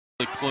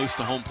close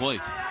to home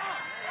plate.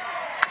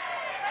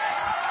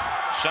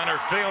 Center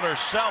fielder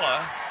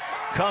Sella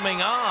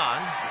coming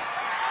on,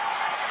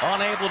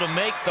 unable to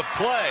make the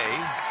play,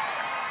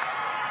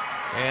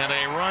 and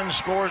a run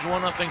scores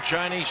 1-0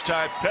 Chinese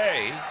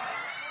Taipei.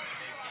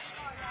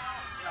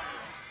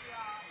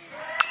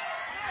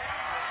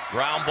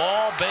 Ground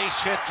ball,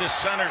 base hit to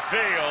center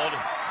field.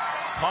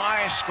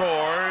 Pai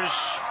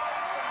scores.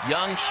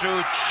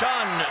 Young-Soo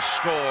Chun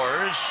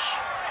scores.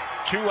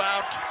 2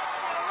 out,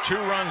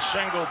 2-run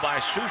single by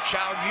Su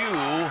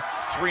Xiaoyu.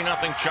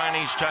 3-0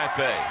 Chinese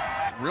Taipei.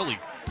 Really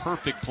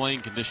perfect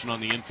playing condition on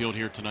the infield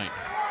here tonight.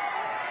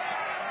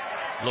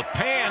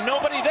 LePan,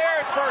 nobody there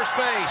at first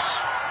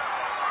base.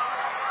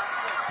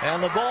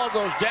 And the ball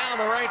goes down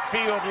the right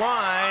field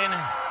line.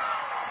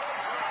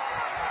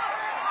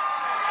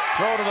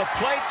 Throw to the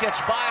plate,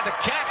 gets by the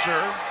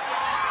catcher.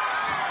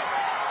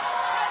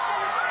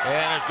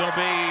 And there's going to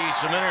be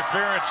some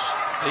interference.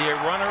 The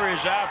runner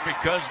is out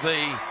because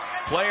the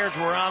players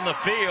were on the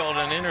field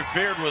and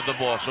interfered with the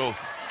ball. So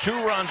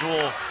 2 runs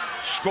will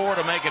score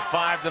to make it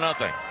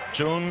 5-0.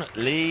 Chun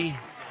Li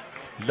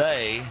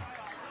Lei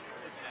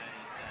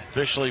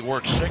officially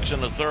worked 6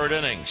 in the 3rd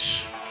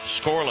innings.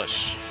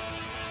 Scoreless.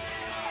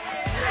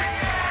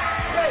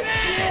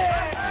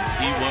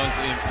 He was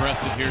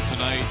impressive here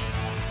tonight,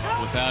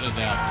 without a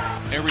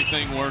doubt.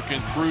 Everything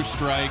working through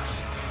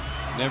strikes.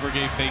 Never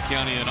gave Bay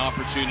County an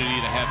opportunity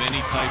to have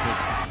any type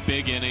of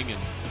big inning,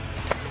 and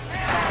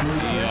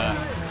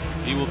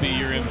he will be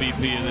your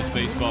MVP of this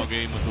baseball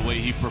game with the way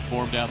he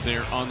performed out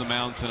there on the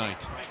mound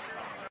tonight.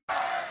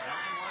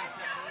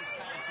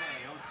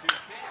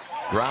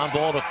 Ground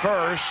ball to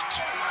first,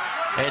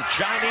 and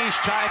Chinese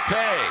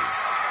Taipei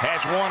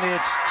has won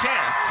its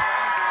 10th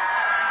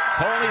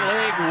Pony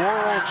League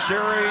World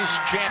Series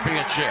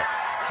championship.